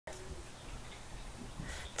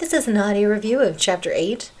This is an audio review of Chapter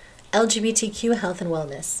 8, LGBTQ Health and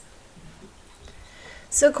Wellness.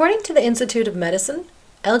 So according to the Institute of Medicine,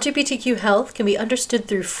 LGBTQ health can be understood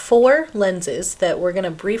through 4 lenses that we're going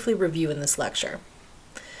to briefly review in this lecture.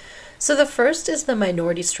 So the first is the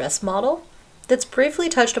minority stress model that's briefly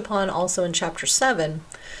touched upon also in Chapter 7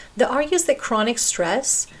 that argues that chronic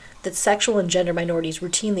stress that sexual and gender minorities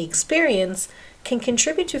routinely experience can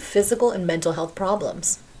contribute to physical and mental health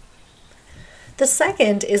problems. The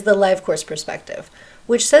second is the life course perspective,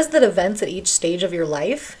 which says that events at each stage of your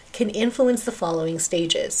life can influence the following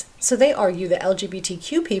stages. So they argue that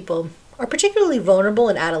LGBTQ people are particularly vulnerable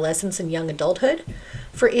in adolescence and young adulthood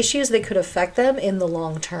for issues that could affect them in the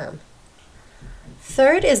long term.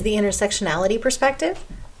 Third is the intersectionality perspective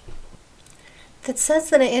that says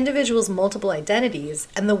that an individual's multiple identities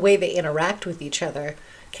and the way they interact with each other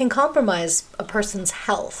can compromise a person's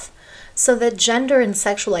health, so that gender and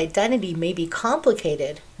sexual identity may be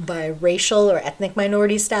complicated by racial or ethnic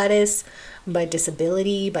minority status, by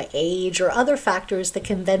disability, by age, or other factors that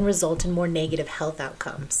can then result in more negative health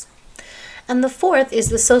outcomes. And the fourth is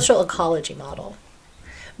the social ecology model,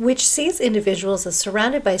 which sees individuals as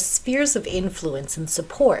surrounded by spheres of influence and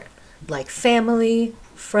support, like family,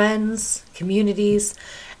 friends, communities,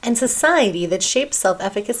 and society that shapes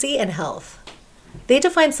self-efficacy and health. They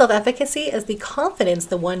define self-efficacy as the confidence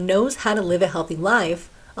that one knows how to live a healthy life,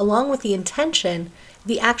 along with the intention,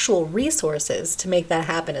 the actual resources to make that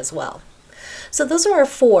happen as well. So those are our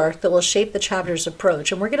 4 that will shape the chapter's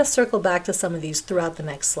approach, and we're going to circle back to some of these throughout the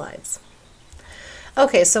next slides.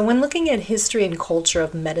 Okay, so when looking at history and culture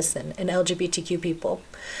of medicine and LGBTQ people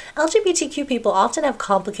often have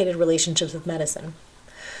complicated relationships with medicine.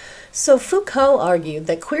 So Foucault argued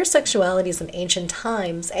that queer sexualities in ancient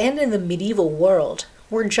times and in the medieval world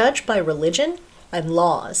were judged by religion and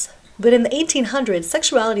laws. But in the 1800s,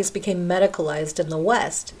 sexualities became medicalized in the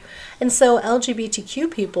West. And so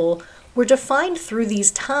LGBTQ people were defined through these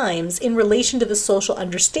times in relation to the social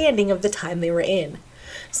understanding of the time they were in.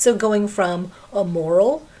 So going from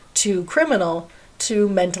immoral to criminal to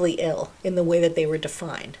mentally ill in the way that they were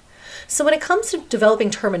defined. So when it comes to developing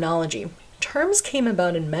terminology, terms came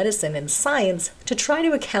about in medicine and science to try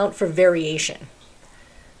to account for variation.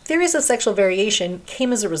 Theories of sexual variation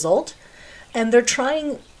came as a result, and they're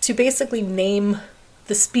trying to basically name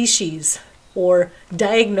the species or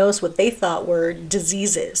diagnose what they thought were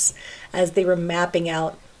diseases as they were mapping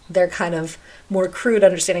out their kind of more crude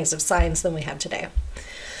understandings of science than we have today.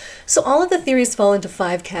 So all of the theories fall into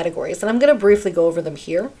 5 categories, and I'm going to briefly go over them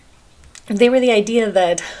here. They were the idea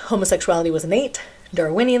that homosexuality was innate,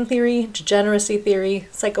 Darwinian theory, degeneracy theory,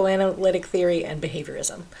 psychoanalytic theory, and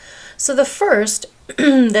behaviorism. So the first,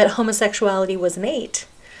 that homosexuality was innate,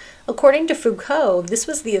 according to Foucault, this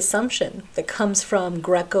was the assumption that comes from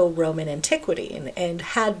Greco-Roman antiquity and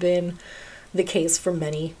had been the case for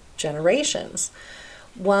many generations.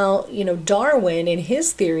 While, Darwin in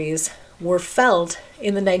his theories were felt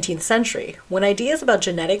in the 19th century when ideas about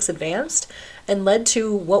genetics advanced and led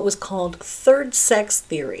to what was called third sex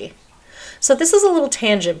theory. So this is a little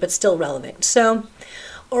tangent, but still relevant. So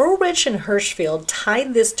Ulrich and Hirschfeld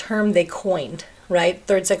tied this term they coined, right,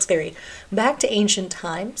 third sex theory, back to ancient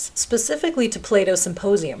times, specifically to Plato's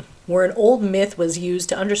Symposium, where an old myth was used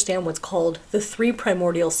to understand what's called the 3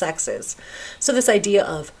 primordial sexes. So this idea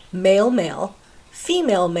of male-male,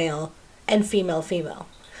 female-male, and female-female.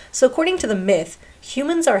 So according to the myth,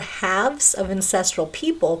 humans are halves of ancestral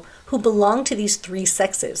people who belong to these 3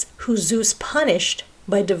 sexes, who Zeus punished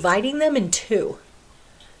by dividing them in 2.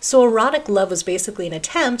 So erotic love was basically an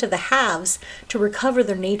attempt of the halves to recover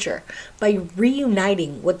their nature by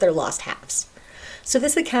reuniting with their lost halves. So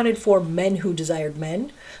this accounted for men who desired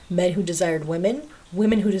men who desired women,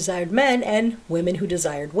 women who desired men, and women who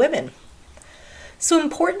desired women. So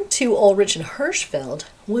important to Ulrich and Hirschfeld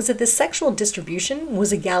was that the sexual distribution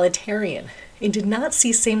was egalitarian. It did not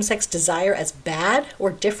see same-sex desire as bad or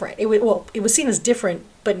different. It was seen as different,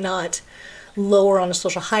 but not lower on a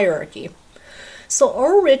social hierarchy. So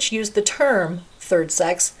Ulrich used the term third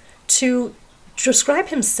sex to describe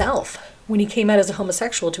himself when he came out as a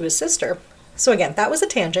homosexual to his sister. So again, that was a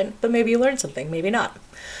tangent, but maybe you learned something, maybe not.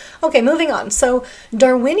 Okay, moving on. So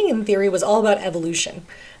Darwinian theory was all about evolution.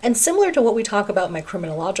 And similar to what we talk about in my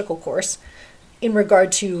criminological course in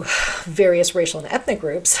regard to various racial and ethnic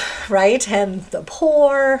groups, right? And the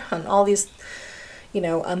poor and all these,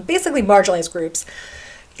 basically marginalized groups.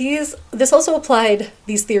 This also applied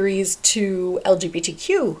these theories to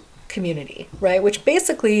LGBTQ community, right? Which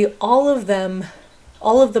basically all of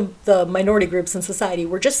the minority groups in society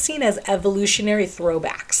were just seen as evolutionary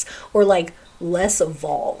throwbacks or like less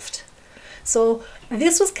evolved. So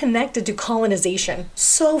this was connected to colonization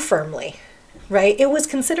so firmly, right? It was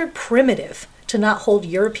considered primitive to not hold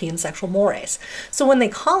European sexual mores. So when they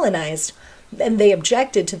colonized and they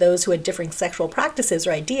objected to those who had differing sexual practices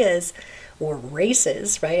or ideas or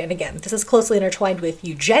races, right? And again, this is closely intertwined with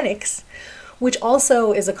eugenics, which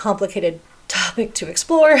also is a complicated topic to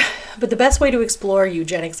explore, but the best way to explore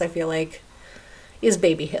eugenics, I feel like, is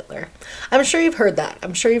baby Hitler. I'm sure you've heard that.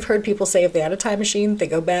 I'm sure you've heard people say if they had a time machine, they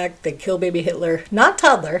go back, they kill baby Hitler. Not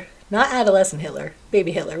toddler, not adolescent Hitler,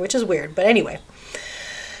 baby Hitler, which is weird, but anyway.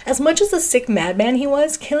 As much as a sick madman he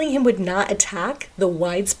was, killing him would not attack the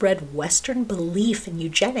widespread Western belief in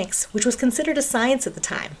eugenics, which was considered a science at the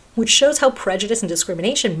time, which shows how prejudice and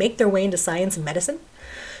discrimination make their way into science and medicine.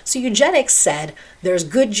 So eugenics said there's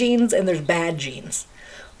good genes and there's bad genes.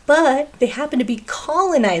 But they happen to be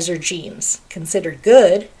colonizer genes, considered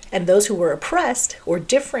good, and those who were oppressed or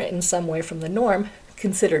different in some way from the norm,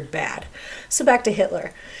 considered bad. So back to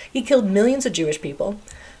Hitler. He killed millions of Jewish people,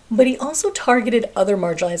 but he also targeted other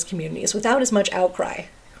marginalized communities without as much outcry,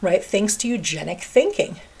 right? Thanks to eugenic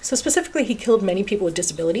thinking. So specifically, he killed many people with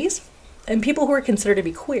disabilities and people who were considered to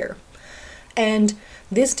be queer. And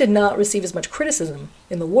this did not receive as much criticism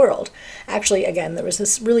in the world. Actually, again, there was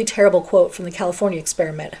this really terrible quote from the California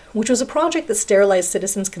experiment, which was a project that sterilized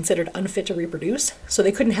citizens considered unfit to reproduce, so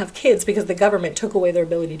they couldn't have kids because the government took away their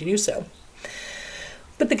ability to do so.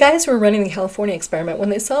 But the guys who were running the California experiment, when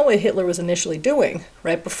they saw what Hitler was initially doing,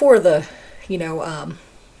 right before the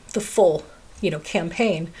full,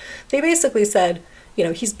 campaign, they basically said,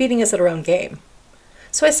 he's beating us at our own game.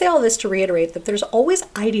 So I say all this to reiterate that there's always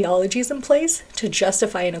ideologies in place to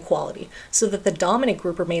justify inequality so that the dominant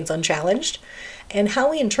group remains unchallenged. And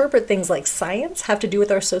how we interpret things like science have to do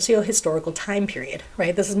with our socio-historical time period,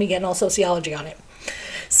 right? This is me getting all sociology on it.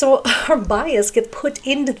 So our bias gets put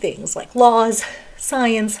into things like laws,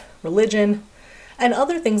 science, religion, and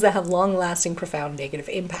other things that have long-lasting, profound negative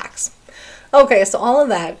impacts. Okay, so all of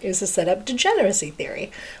that is to set up degeneracy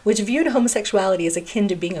theory, which viewed homosexuality as akin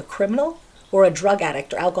to being a criminal or a drug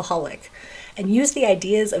addict or alcoholic, and used the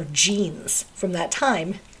ideas of genes from that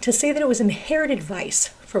time to say that it was inherited vice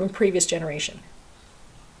from a previous generation.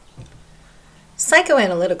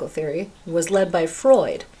 Psychoanalytical theory was led by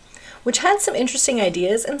Freud, which had some interesting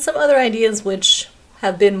ideas and some other ideas which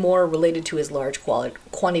have been more related to his large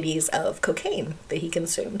quantities of cocaine that he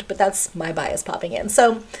consumed, but that's my bias popping in.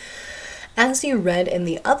 So, as you read in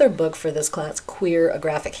the other book for this class, Queer: A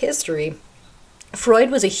Graphic History,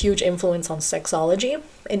 Freud was a huge influence on sexology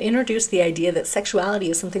and introduced the idea that sexuality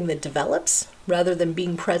is something that develops rather than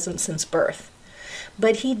being present since birth.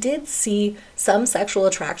 But he did see some sexual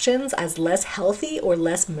attractions as less healthy or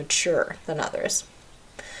less mature than others.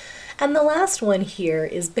 And the last one here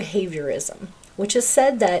is behaviorism, which has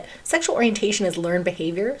said that sexual orientation is learned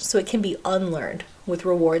behavior, so it can be unlearned with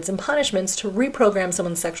rewards and punishments to reprogram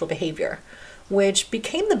someone's sexual behavior, which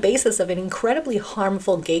became the basis of an incredibly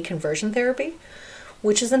harmful gay conversion therapy,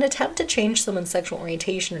 which is an attempt to change someone's sexual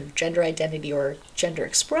orientation or gender identity or gender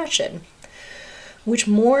expression, which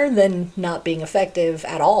more than not being effective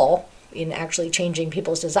at all in actually changing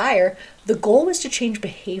people's desire, the goal was to change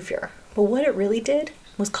behavior. But what it really did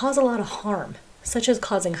was cause a lot of harm, such as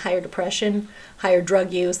causing higher depression, higher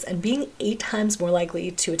drug use, and being 8 times more likely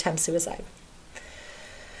to attempt suicide.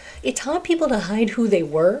 It taught people to hide who they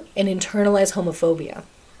were and internalize homophobia.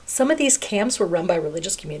 Some of these camps were run by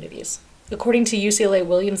religious communities. According to UCLA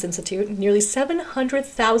Williams Institute, nearly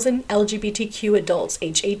 700,000 LGBTQ adults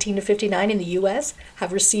aged 18 to 59 in the US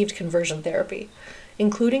have received conversion therapy,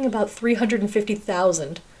 including about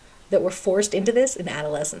 350,000 that were forced into this in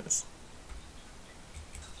adolescence.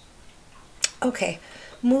 Okay,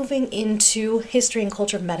 moving into history and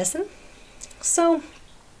culture of medicine. So,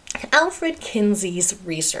 Alfred Kinsey's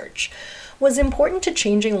research was important to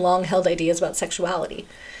changing long-held ideas about sexuality,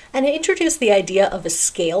 and it introduced the idea of a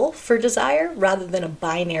scale for desire rather than a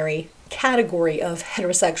binary category of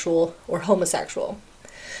heterosexual or homosexual.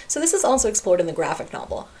 So this is also explored in the graphic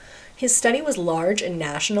novel. His study was large and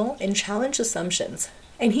national and challenged assumptions,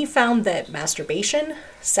 and he found that masturbation,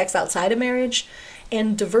 sex outside of marriage,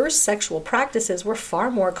 and diverse sexual practices were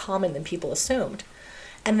far more common than people assumed,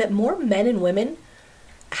 and that more men and women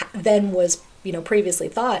than was previously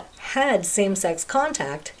thought had same-sex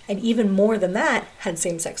contact, and even more than that had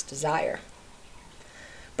same-sex desire.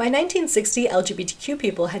 By 1960, LGBTQ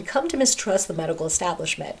people had come to mistrust the medical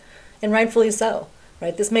establishment, and rightfully so,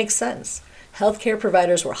 right? This makes sense. Healthcare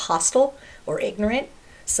providers were hostile or ignorant.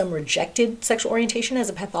 Some rejected sexual orientation as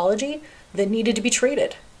a pathology that needed to be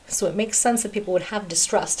treated. So it makes sense that people would have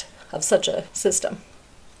distrust of such a system.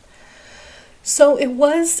 So it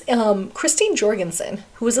was Christine Jorgensen,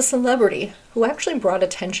 who was a celebrity, who actually brought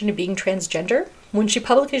attention to being transgender when she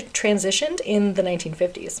publicly transitioned in the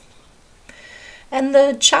 1950s. And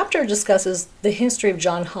the chapter discusses the history of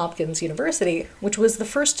Johns Hopkins University, which was the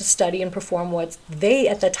first to study and perform what they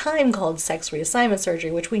at the time called sex reassignment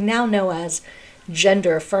surgery, which we now know as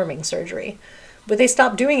gender affirming surgery. But they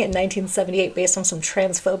stopped doing it in 1978 based on some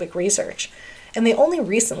transphobic research, and they only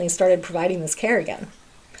recently started providing this care again.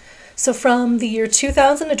 So from the year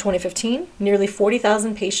 2000 to 2015, nearly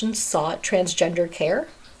 40,000 patients sought transgender care,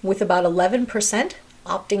 with about 11%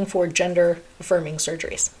 opting for gender-affirming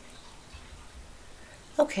surgeries.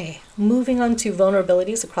 Okay, moving on to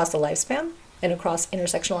vulnerabilities across the lifespan and across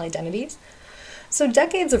intersectional identities. So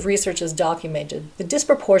decades of research has documented the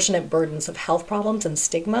disproportionate burdens of health problems and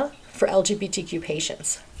stigma for LGBTQ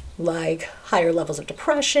patients, like higher levels of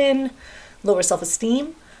depression, lower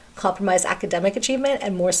self-esteem, compromised academic achievement,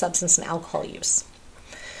 and more substance and alcohol use.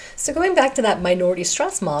 So going back to that minority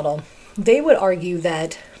stress model, they would argue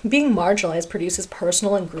that being marginalized produces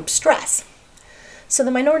personal and group stress. So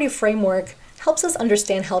the minority framework helps us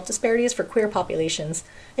understand health disparities for queer populations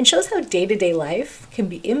and shows how day-to-day life can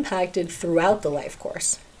be impacted throughout the life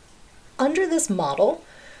course. Under this model,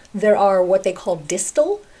 there are what they call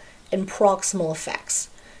distal and proximal effects.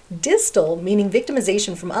 Distal meaning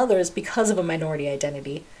victimization from others because of a minority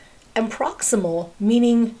identity, and proximal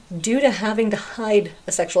meaning due to having to hide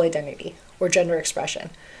a sexual identity or gender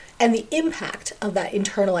expression, and the impact of that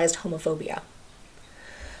internalized homophobia.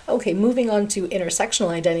 Okay, moving on to intersectional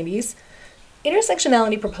identities.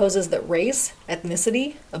 Intersectionality proposes that race,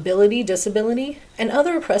 ethnicity, ability, disability, and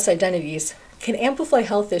other oppressed identities can amplify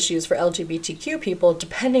health issues for LGBTQ people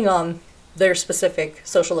depending on their specific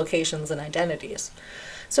social locations and identities.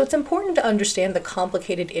 So it's important to understand the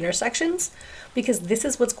complicated intersections because this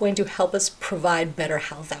is what's going to help us provide better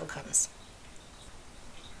health outcomes.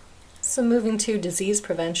 So moving to disease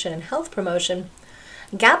prevention and health promotion,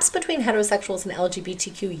 gaps between heterosexuals and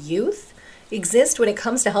LGBTQ youth exist when it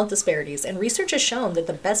comes to health disparities, and research has shown that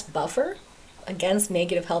the best buffer against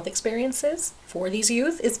negative health experiences for these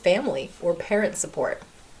youth is family or parent support.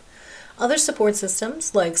 Other support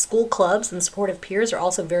systems like school clubs and supportive peers are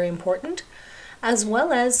also very important, as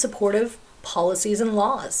well as supportive policies and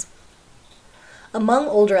laws. Among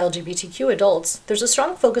older LGBTQ adults, there's a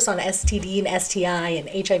strong focus on STD and STI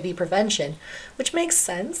and HIV prevention, which makes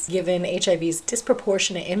sense given HIV's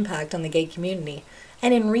disproportionate impact on the gay community.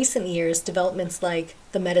 And in recent years, developments like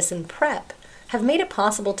the medicine PrEP have made it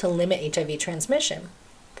possible to limit HIV transmission.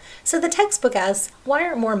 So the textbook asks, why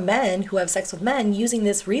aren't more men who have sex with men using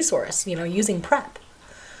this resource, using PrEP?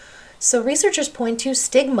 So researchers point to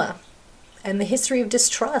stigma and the history of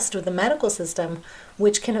distrust with the medical system,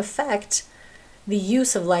 which can affect the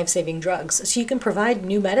use of life-saving drugs. So you can provide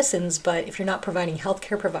new medicines, but if you're not providing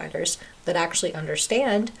healthcare providers that actually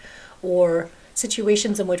understand, or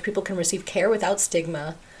situations in which people can receive care without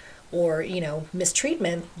stigma or,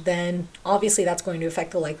 mistreatment, then obviously that's going to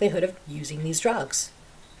affect the likelihood of using these drugs.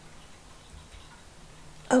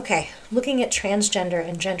 Okay, looking at transgender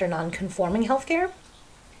and gender non-conforming healthcare.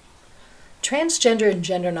 Transgender and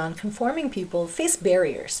gender non-conforming people face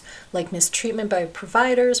barriers like mistreatment by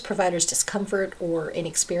providers discomfort or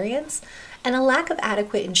inexperience, and a lack of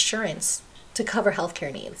adequate insurance to cover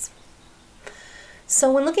healthcare needs.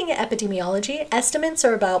 So when looking at epidemiology, estimates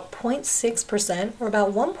are about 0.6% or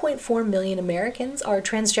about 1.4 million Americans are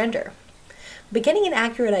transgender. But getting an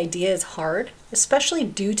accurate idea is hard, especially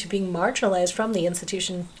due to being marginalized from the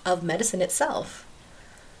institution of medicine itself.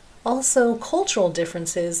 Also, cultural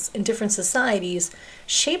differences in different societies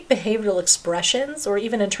shape behavioral expressions or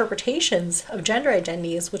even interpretations of gender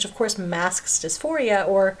identities, which of course masks dysphoria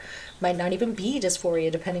or might not even be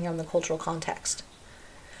dysphoria depending on the cultural context.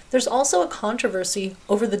 There's also a controversy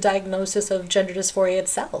over the diagnosis of gender dysphoria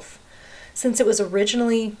itself, since it was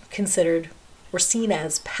originally considered or seen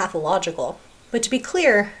as pathological. But to be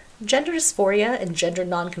clear, gender dysphoria and gender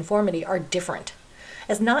nonconformity are different,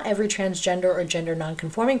 as not every transgender or gender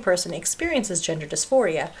nonconforming person experiences gender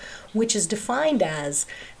dysphoria, which is defined as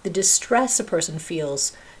the distress a person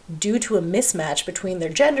feels due to a mismatch between their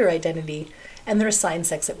gender identity and their assigned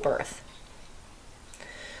sex at birth.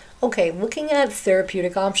 Okay, looking at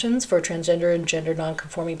therapeutic options for transgender and gender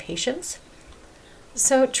nonconforming patients.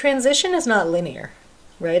 So transition is not linear,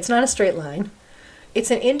 right? It's not a straight line.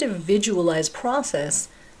 It's an individualized process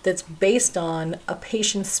that's based on a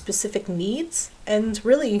patient's specific needs and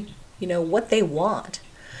really, what they want.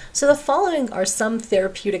 So the following are some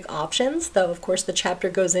therapeutic options, though of course the chapter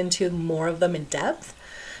goes into more of them in depth.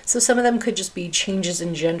 So some of them could just be changes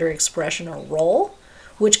in gender expression or role,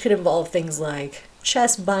 which could involve things like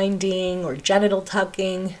chest binding or genital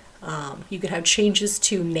tucking. You could have changes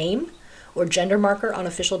to name or gender marker on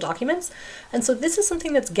official documents. And so this is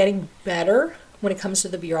something that's getting better when it comes to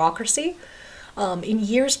the bureaucracy. In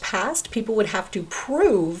years past, people would have to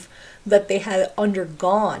prove that they had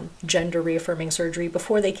undergone gender reaffirming surgery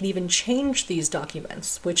before they could even change these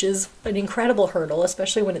documents, which is an incredible hurdle,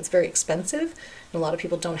 especially when it's very expensive. And a lot of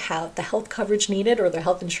people don't have the health coverage needed, or their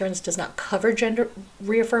health insurance does not cover gender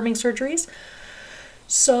reaffirming surgeries.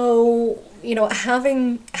 So,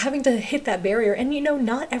 having to hit that barrier, and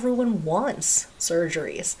not everyone wants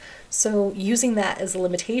surgeries. So using that as a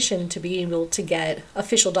limitation to be able to get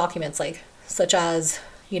official documents such as,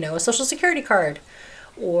 a social security card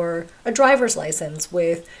or a driver's license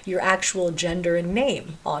with your actual gender and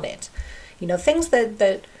name on it. Things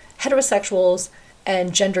that heterosexuals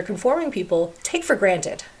and gender conforming people take for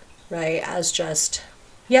granted, right? As just,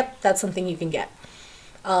 yep, that's something you can get.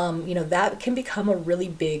 That can become a really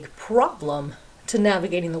big problem to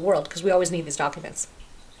navigating the world because we always need these documents.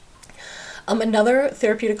 Another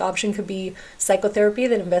therapeutic option could be psychotherapy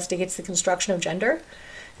that investigates the construction of gender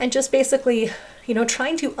and just basically,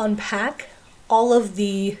 trying to unpack all of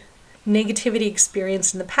the negativity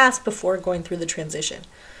experienced in the past before going through the transition.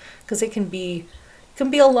 Because it can be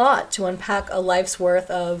a lot to unpack a life's worth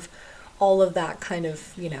of all of that kind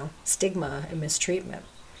of, stigma and mistreatment.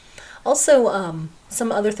 Also,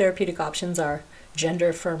 some other therapeutic options are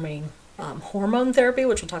gender-affirming hormone therapy,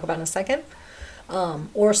 which we'll talk about in a second,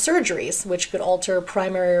 or surgeries, which could alter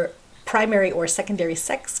primary or secondary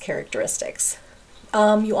sex characteristics.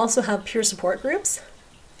 You also have peer support groups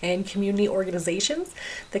and community organizations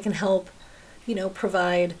that can help,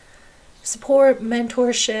 provide support,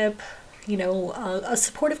 mentorship, a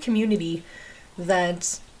supportive community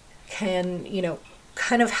that can,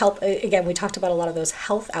 kind of help. Again, we talked about a lot of those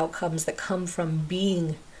health outcomes that come from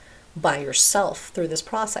being by yourself through this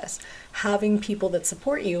process. Having people that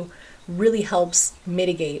support you really helps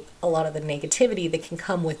mitigate a lot of the negativity that can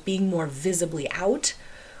come with being more visibly out,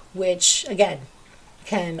 which again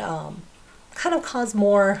can kind of cause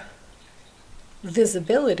more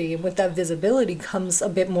visibility. And with that visibility comes a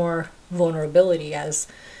bit more vulnerability, as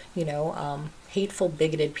hateful,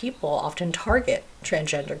 bigoted people often target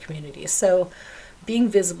transgender communities. So being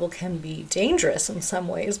visible can be dangerous in some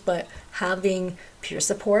ways, but having peer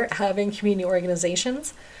support, having community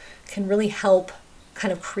organizations can really help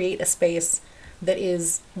kind of create a space that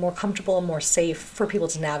is more comfortable and more safe for people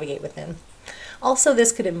to navigate within. Also,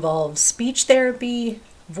 this could involve speech therapy,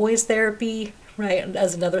 voice therapy, right,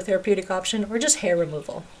 as another therapeutic option, or just hair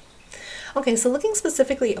removal. Okay, so looking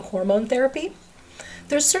specifically at hormone therapy,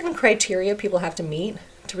 there's certain criteria people have to meet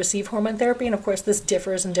to receive hormone therapy, and of course this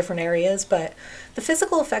differs in different areas, but the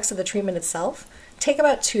physical effects of the treatment itself take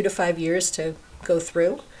about 2 to 5 years to go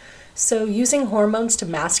through. So using hormones to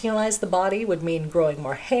masculinize the body would mean growing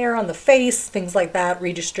more hair on the face, things like that,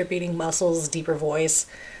 redistributing muscles, deeper voice,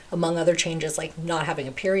 among other changes like not having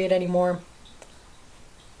a period anymore.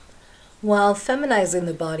 While feminizing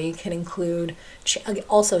the body can include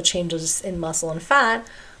also changes in muscle and fat,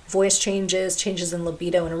 voice changes, changes in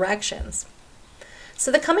libido and erections.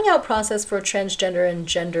 So the coming out process for transgender and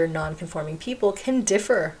gender non-conforming people can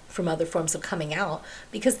differ from other forms of coming out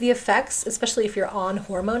because the effects, especially if you're on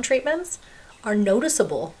hormone treatments, are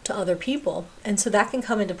noticeable to other people, and so that can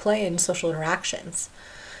come into play in social interactions.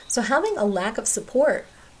 So having a lack of support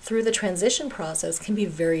through the transition process can be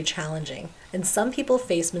very challenging, and some people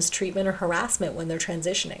face mistreatment or harassment when they're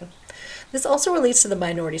transitioning. This also relates to the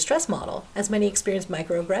minority stress model, as many experience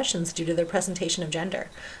microaggressions due to their presentation of gender,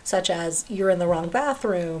 such as you're in the wrong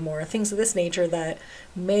bathroom or things of this nature that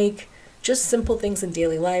make just simple things in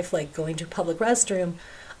daily life, like going to a public restroom,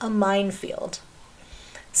 a minefield.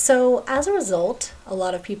 So as a result, a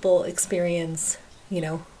lot of people experience,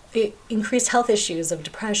 increased health issues of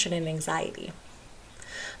depression and anxiety.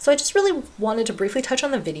 So I just really wanted to briefly touch on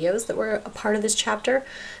the videos that were a part of this chapter,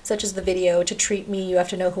 such as the video "To Treat Me, You Have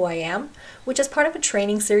to Know Who I Am," which is part of a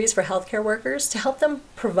training series for healthcare workers to help them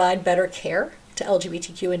provide better care to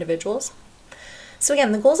LGBTQ individuals. So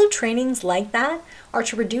again, the goals of trainings like that are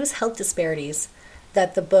to reduce health disparities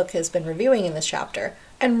that the book has been reviewing in this chapter,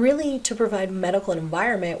 and really to provide a medical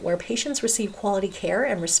environment where patients receive quality care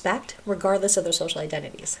and respect regardless of their social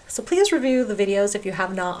identities. So please review the videos if you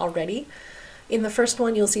have not already. In the first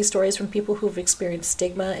one, you'll see stories from people who've experienced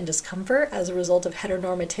stigma and discomfort as a result of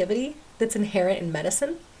heteronormativity that's inherent in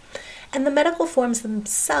medicine, and the medical forms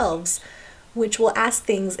themselves, which will ask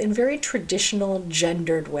things in very traditional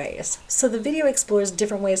gendered ways. So the video explores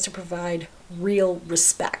different ways to provide real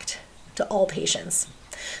respect to all patients.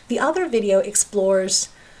 The other video explores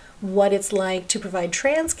what it's like to provide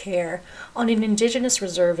trans care on an Indigenous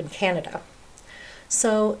reserve in Canada.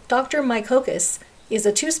 So Dr. Mike Hokus is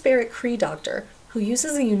a Two-Spirit Cree doctor who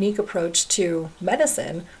uses a unique approach to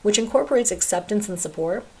medicine, which incorporates acceptance and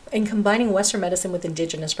support, and combining Western medicine with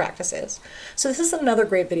Indigenous practices. So this is another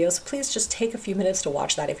great video, so please just take a few minutes to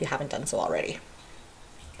watch that if you haven't done so already.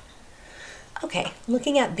 Okay,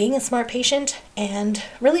 looking at being a smart patient and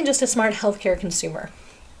really just a smart healthcare consumer.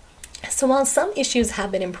 So while some issues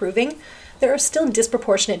have been improving, there are still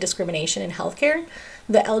disproportionate discrimination in healthcare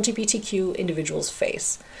that LGBTQ individuals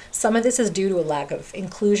face. Some of this is due to a lack of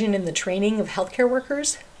inclusion in the training of healthcare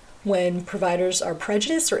workers when providers are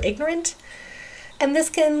prejudiced or ignorant. And this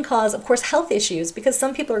can cause, of course, health issues because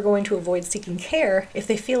some people are going to avoid seeking care if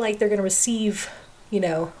they feel like they're going to receive,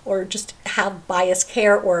 or just have biased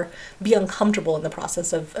care or be uncomfortable in the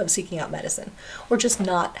process of seeking out medicine, or just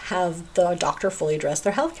not have the doctor fully address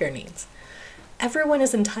their healthcare needs. Everyone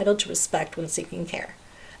is entitled to respect when seeking care,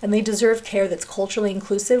 and they deserve care that's culturally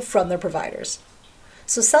inclusive from their providers.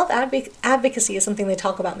 So self-advocacy is something they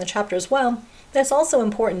talk about in the chapter as well. That's also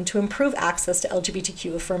important to improve access to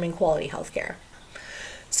LGBTQ affirming quality healthcare.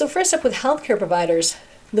 So first up with healthcare providers,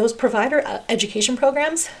 those provider education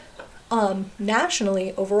programs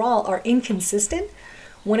nationally overall are inconsistent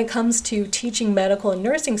when it comes to teaching medical and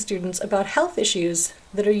nursing students about health issues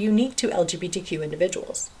that are unique to LGBTQ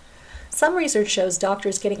individuals. Some research shows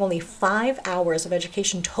doctors getting only 5 hours of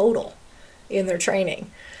education total in their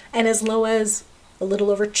training, and as low as a little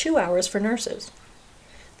over 2 hours for nurses.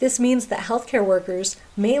 This means that healthcare workers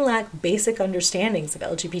may lack basic understandings of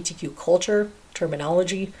LGBTQ culture,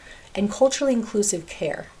 terminology, and culturally inclusive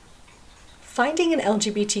care. Finding an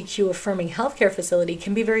LGBTQ affirming healthcare facility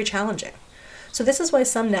can be very challenging. So this is why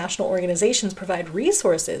some national organizations provide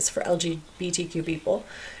resources for LGBTQ people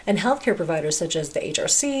and healthcare providers such as the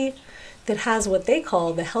HRC that has what they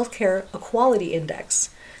call the Healthcare Equality Index.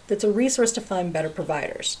 That's a resource to find better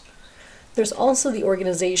providers. There's also the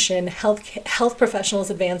organization Health Professionals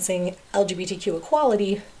Advancing LGBTQ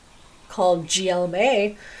Equality, called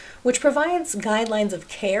GLMA, which provides guidelines of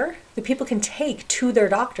care that people can take to their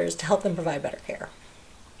doctors to help them provide better care.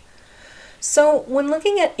 So when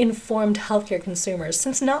looking at informed healthcare consumers,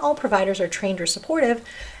 since not all providers are trained or supportive,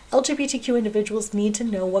 LGBTQ individuals need to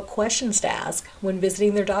know what questions to ask when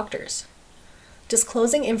visiting their doctors.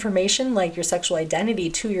 Disclosing information like your sexual identity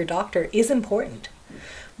to your doctor is important.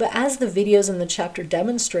 But as the videos in the chapter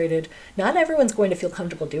demonstrated, not everyone's going to feel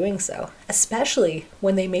comfortable doing so, especially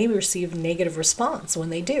when they may receive negative response when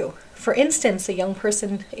they do. For instance, a young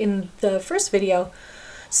person in the first video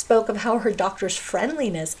spoke of how her doctor's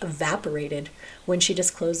friendliness evaporated when she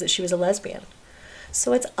disclosed that she was a lesbian.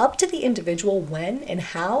 So it's up to the individual when and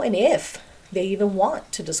how and if they even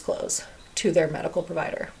want to disclose to their medical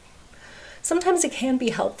provider. Sometimes it can be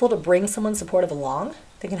helpful to bring someone supportive along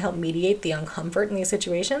that can help mediate the uncomfort in these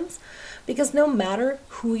situations, because no matter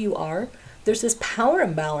who you are, there's this power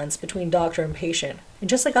imbalance between doctor and patient. And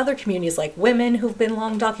just like other communities like women who've been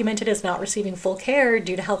long documented as not receiving full care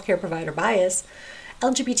due to healthcare provider bias,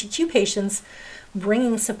 LGBTQ patients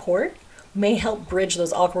bringing support may help bridge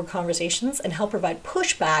those awkward conversations and help provide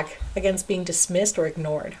pushback against being dismissed or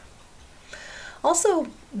ignored. Also,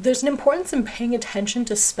 there's an importance in paying attention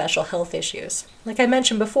to special health issues. Like I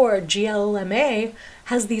mentioned before, GLMA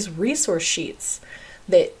has these resource sheets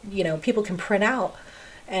that people can print out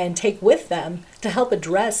and take with them to help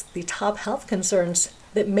address the top health concerns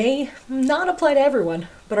that may not apply to everyone,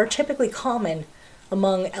 but are typically common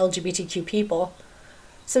among LGBTQ people.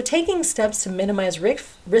 So taking steps to minimize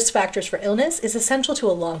risk factors for illness is essential to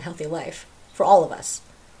a long, healthy life for all of us.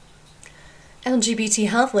 LGBT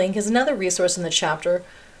Health Link is another resource in the chapter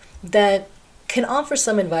that can offer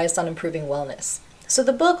some advice on improving wellness. So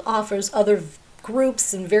the book offers other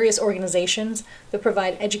groups and various organizations that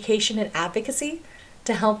provide education and advocacy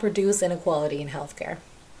to help reduce inequality in healthcare.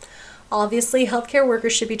 Obviously, healthcare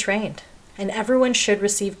workers should be trained, and everyone should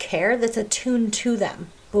receive care that's attuned to them.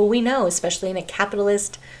 But we know, especially in a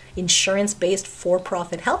capitalist, insurance-based,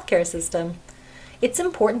 for-profit healthcare system, it's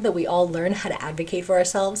important that we all learn how to advocate for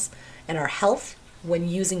ourselves and our health when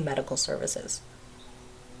using medical services.